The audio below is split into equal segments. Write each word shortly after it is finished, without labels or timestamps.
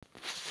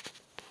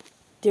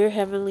Dear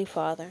Heavenly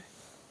Father,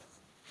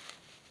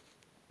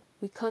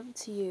 we come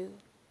to you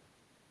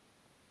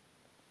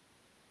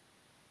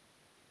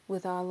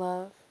with our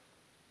love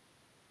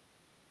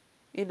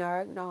in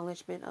our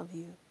acknowledgement of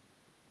you.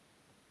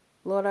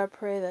 Lord, I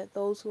pray that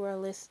those who are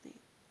listening,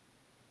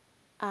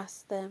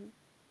 ask them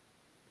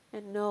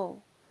and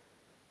know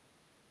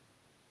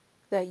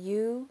that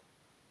you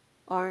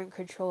are in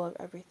control of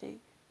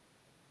everything.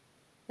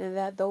 And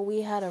that though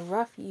we had a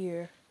rough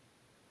year,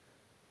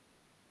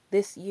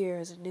 this year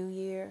is a new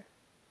year.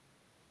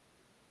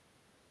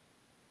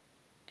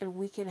 And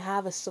we can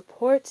have a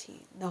support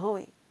team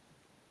knowing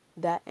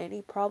that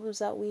any problems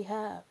that we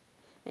have,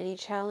 any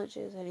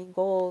challenges, any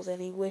goals,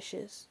 any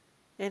wishes,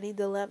 any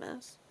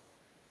dilemmas,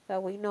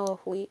 that we know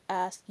if we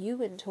ask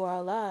you into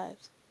our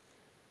lives,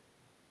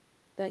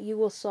 that you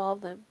will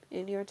solve them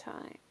in your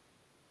time.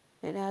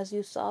 And as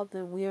you solve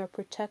them, we are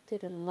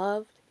protected and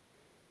loved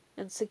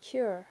and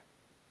secure,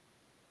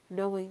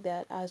 knowing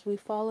that as we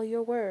follow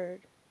your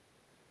word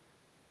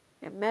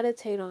and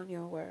meditate on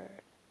your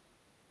word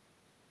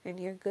and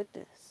your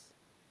goodness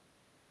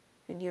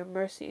and your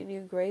mercy and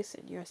your grace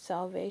and your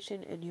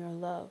salvation and your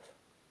love,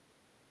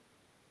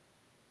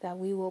 that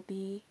we will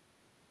be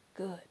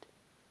good,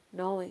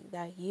 knowing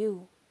that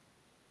you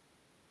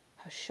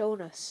have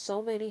shown us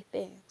so many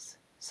things,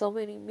 so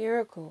many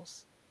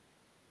miracles,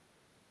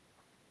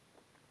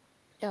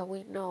 that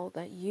we know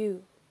that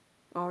you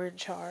are in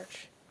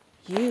charge.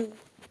 You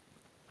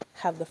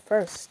have the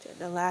first and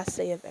the last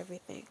say of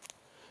everything.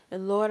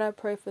 And Lord, I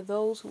pray for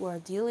those who are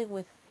dealing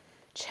with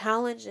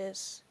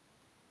challenges,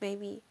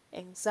 maybe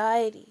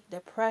anxiety,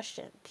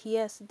 depression,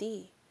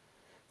 PSD,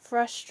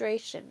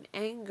 frustration,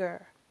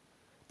 anger,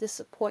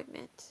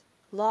 disappointment,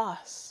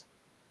 loss,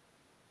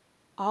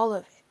 all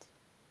of it.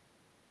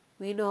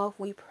 We know if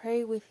we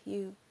pray with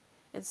you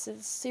and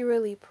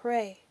sincerely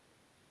pray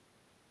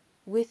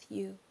with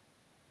you,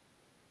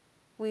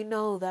 we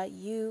know that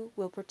you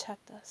will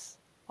protect us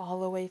all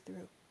the way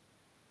through.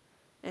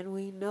 And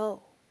we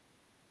know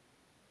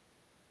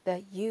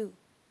that you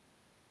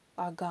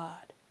are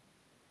God.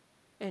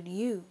 And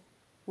you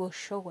will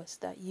show us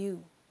that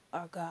you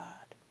are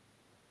God.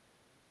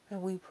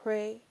 And we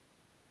pray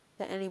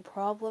that any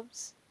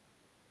problems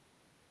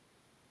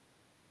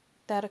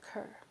that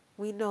occur,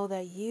 we know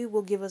that you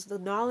will give us the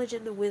knowledge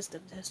and the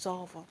wisdom to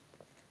solve them.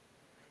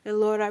 And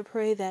Lord, I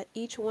pray that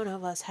each one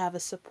of us have a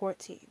support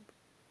team.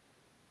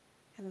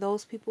 And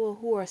those people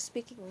who are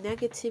speaking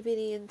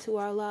negativity into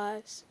our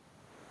lives,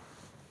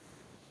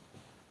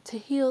 to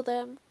heal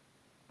them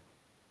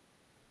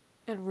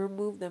and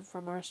remove them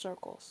from our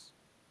circles.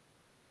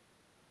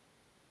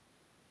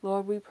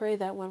 Lord, we pray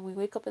that when we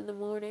wake up in the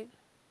morning,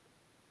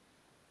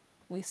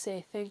 we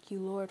say, thank you,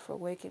 Lord, for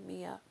waking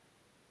me up.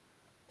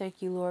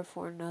 Thank you, Lord,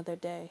 for another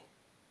day.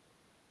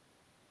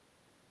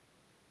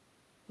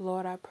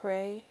 Lord, I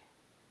pray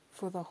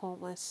for the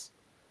homeless,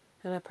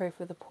 and I pray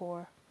for the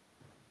poor.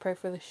 Pray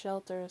for the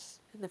shelters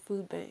and the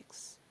food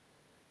banks.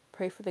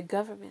 Pray for the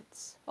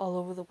governments all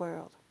over the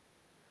world.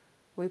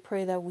 We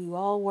pray that we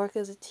all work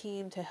as a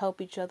team to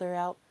help each other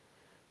out,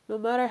 no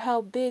matter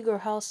how big or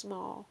how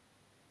small.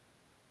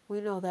 We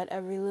know that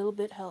every little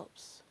bit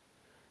helps.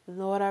 And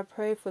Lord, I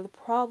pray for the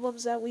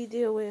problems that we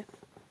deal with,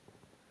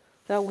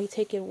 that we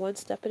take it one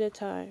step at a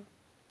time,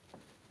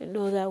 and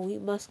know that we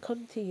must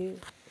come to you.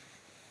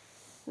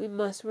 We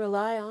must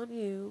rely on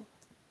you.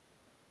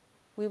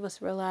 We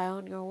must rely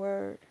on your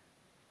word,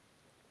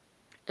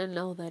 and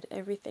know that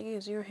everything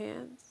is in your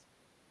hands.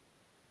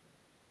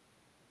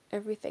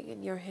 Everything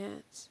in your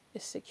hands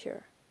is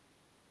secure.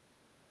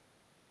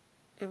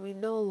 And we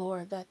know,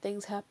 Lord, that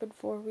things happen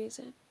for a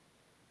reason.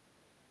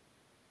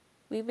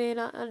 We may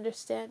not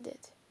understand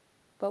it,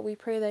 but we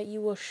pray that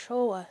you will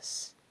show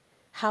us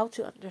how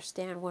to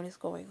understand what is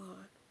going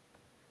on.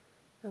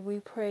 And we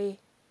pray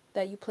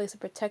that you place a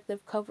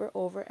protective cover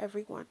over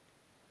everyone.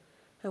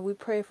 And we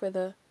pray for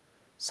the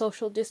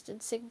social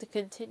distancing to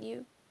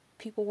continue.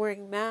 People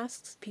wearing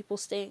masks, people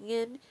staying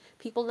in,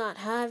 people not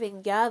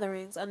having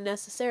gatherings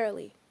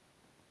unnecessarily.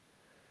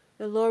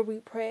 And Lord, we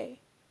pray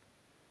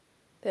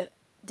that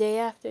day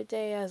after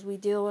day as we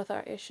deal with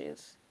our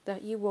issues,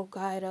 that you will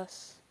guide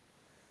us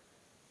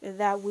and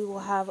that we will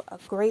have a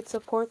great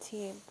support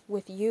team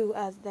with you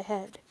as the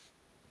head.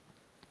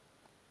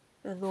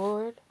 And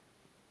Lord,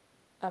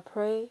 I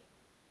pray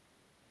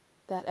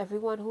that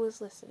everyone who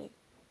is listening,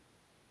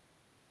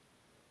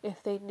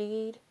 if they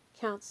need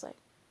counseling,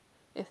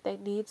 if they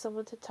need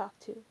someone to talk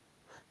to,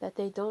 that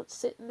they don't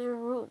sit in their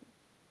room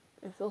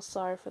and feel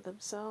sorry for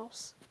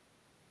themselves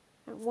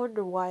and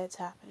wonder why it's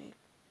happening.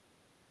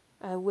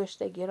 I wish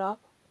they get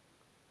up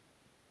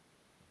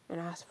and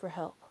ask for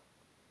help.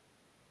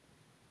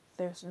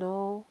 There's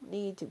no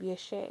need to be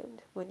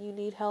ashamed. When you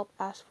need help,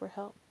 ask for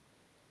help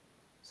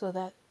so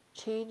that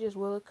changes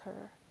will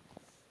occur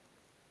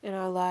and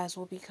our lives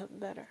will become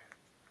better,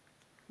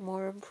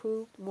 more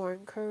improved, more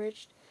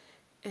encouraged,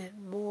 and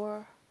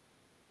more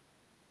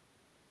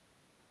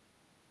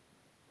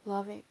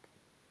loving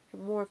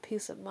and more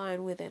peace of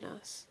mind within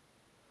us.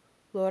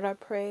 Lord, I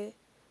pray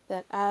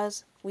that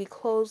as we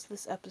close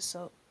this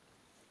episode,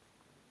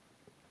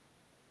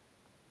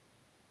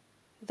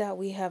 that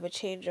we have a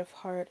change of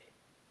heart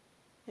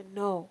and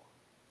know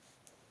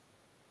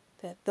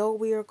that though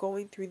we are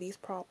going through these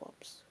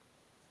problems,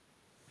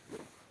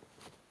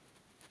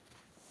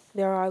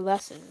 there are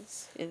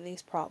lessons in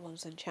these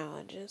problems and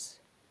challenges.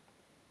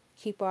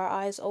 Keep our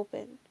eyes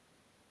open.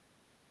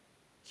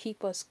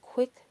 Keep us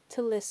quick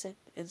to listen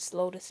and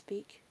slow to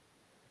speak.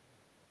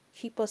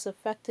 Keep us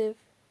effective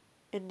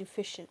and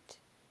efficient.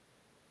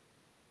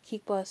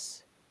 Keep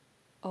us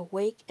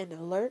awake and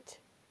alert,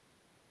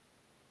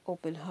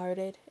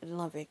 open-hearted and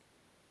loving.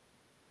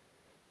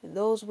 And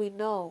those we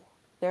know,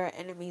 there are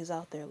enemies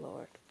out there,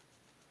 Lord.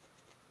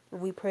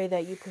 And we pray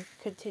that you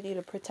continue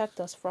to protect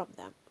us from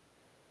them.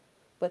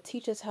 But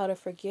teach us how to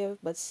forgive,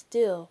 but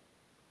still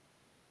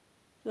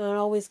not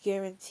always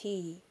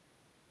guarantee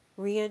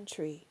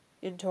re-entry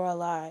into our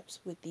lives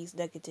with these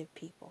negative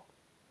people.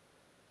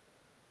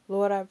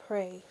 Lord, I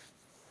pray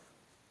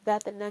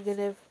that the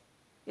negative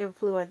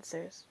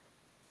influencers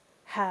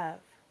have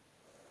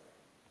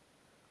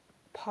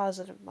a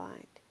positive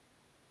mind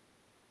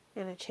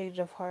and a change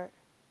of heart,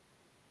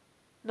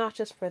 not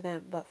just for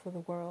them, but for the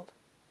world.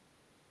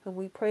 And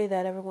we pray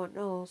that everyone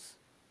knows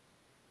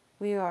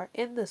we are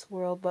in this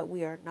world, but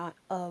we are not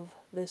of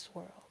this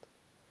world.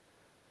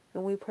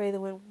 And we pray that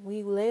when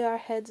we lay our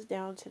heads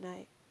down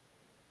tonight,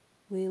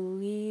 we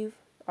leave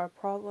our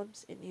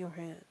problems in your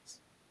hands.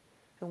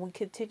 And we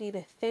continue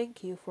to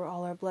thank you for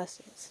all our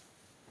blessings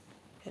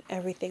and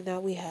everything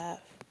that we have,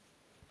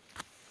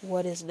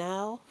 what is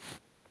now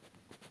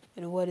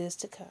and what is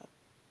to come.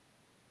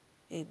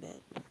 Amen.